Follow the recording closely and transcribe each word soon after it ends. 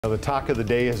Now, the talk of the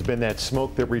day has been that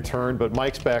smoke that returned, but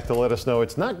Mike's back to let us know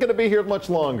it's not going to be here much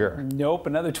longer. Nope,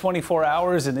 another 24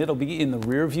 hours and it'll be in the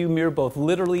rearview mirror, both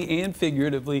literally and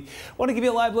figuratively. I want to give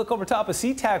you a live look over top of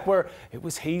SeaTac, where it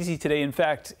was hazy today. In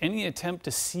fact, any attempt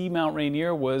to see Mount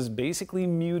Rainier was basically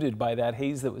muted by that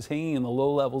haze that was hanging in the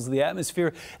low levels of the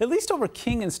atmosphere, at least over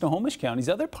King and Snohomish counties.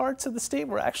 Other parts of the state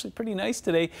were actually pretty nice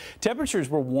today. Temperatures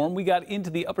were warm. We got into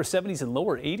the upper 70s and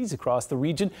lower 80s across the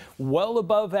region, well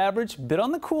above average, bit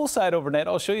on the cool side overnight.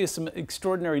 I'll show you some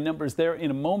extraordinary numbers there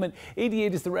in a moment.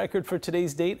 88 is the record for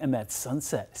today's date, and that's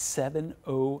sunset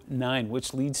 7:09,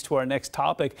 which leads to our next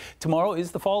topic. Tomorrow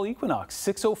is the fall equinox,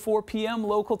 6:04 p.m.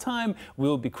 local time.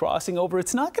 We'll be crossing over.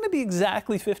 It's not going to be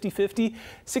exactly 50-50.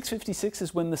 6:56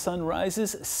 is when the sun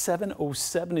rises.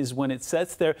 7:07 is when it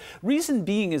sets there. Reason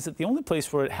being is that the only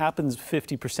place where it happens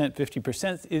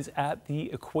 50% is at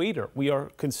the equator. We are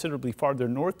considerably farther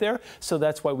north there, so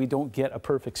that's why we don't get a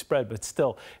perfect spread, but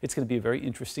still, it's going to be a very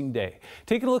interesting day.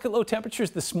 Taking a look at low temperatures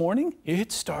this morning,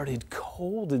 it started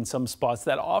cold in some spots.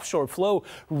 That offshore flow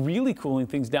really cooling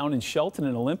things down in Shelton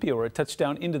and Olympia, where it touched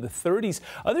down into the 30s.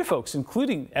 Other folks,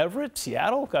 including Everett,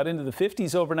 Seattle, got into the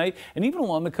 50s overnight, and even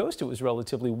along the coast it was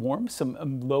relatively warm.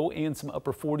 Some low and some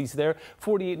upper 40s there.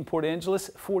 48 in Port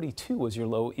Angeles, 42 was your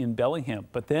low in Bellingham.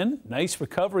 But then, nice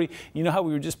recovery. You know how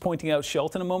we were just pointing out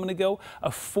Shelton a moment ago?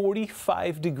 A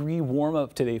 45-degree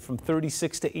warm-up today from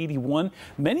 36 to 81.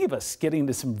 Many of us getting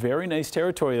into some very nice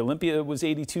territory. Olympia was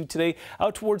 82 today.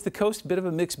 Out towards the coast, bit of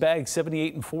a mixed bag.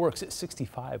 78 in Forks.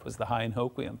 65 was the high in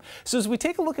Hoquiam. So as we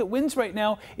take a look at winds right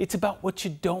now, it's about what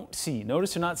you don't see.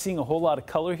 Notice you're not seeing a whole lot of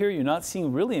color here. You're not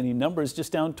seeing really any numbers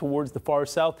just down towards the far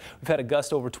south. We've had a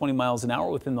gust over 20 miles an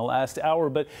hour within the last hour,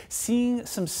 but seeing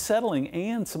some settling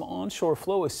and some onshore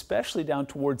flow, especially down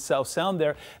towards South Sound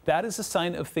there, that is a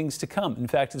sign of things to come. In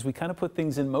fact, as we kind of put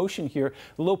things in motion here,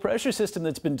 the low pressure system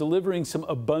that's been delivering some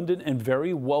abundant and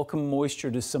very welcome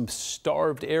moisture to some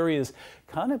starved areas,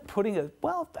 kind of putting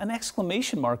an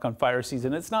exclamation mark on fire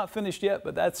season. It's not finished yet,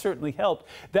 but that certainly helped.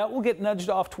 That will get nudged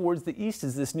off towards the east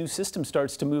as this new system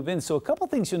starts to move in. So a couple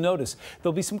things you'll notice.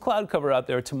 There'll be some cloud cover out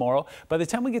there tomorrow. By the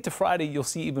time we get to Friday, you'll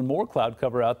see even more cloud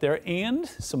cover out there and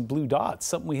some blue dots,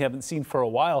 something we haven't seen for a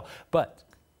while. But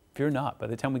fear not, by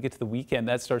the time we get to the weekend,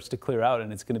 that starts to clear out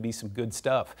and it's going to be some good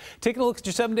stuff. Taking a look at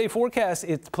your 7-day forecast,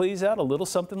 it plays out a little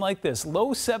something like this. Low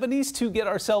 70s to get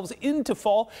ourselves into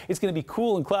fall. It's going to be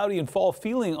cool and cloudy and fall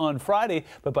feeling on Friday,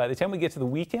 but by the time we get to the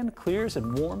weekend, clears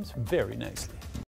and warms very nicely.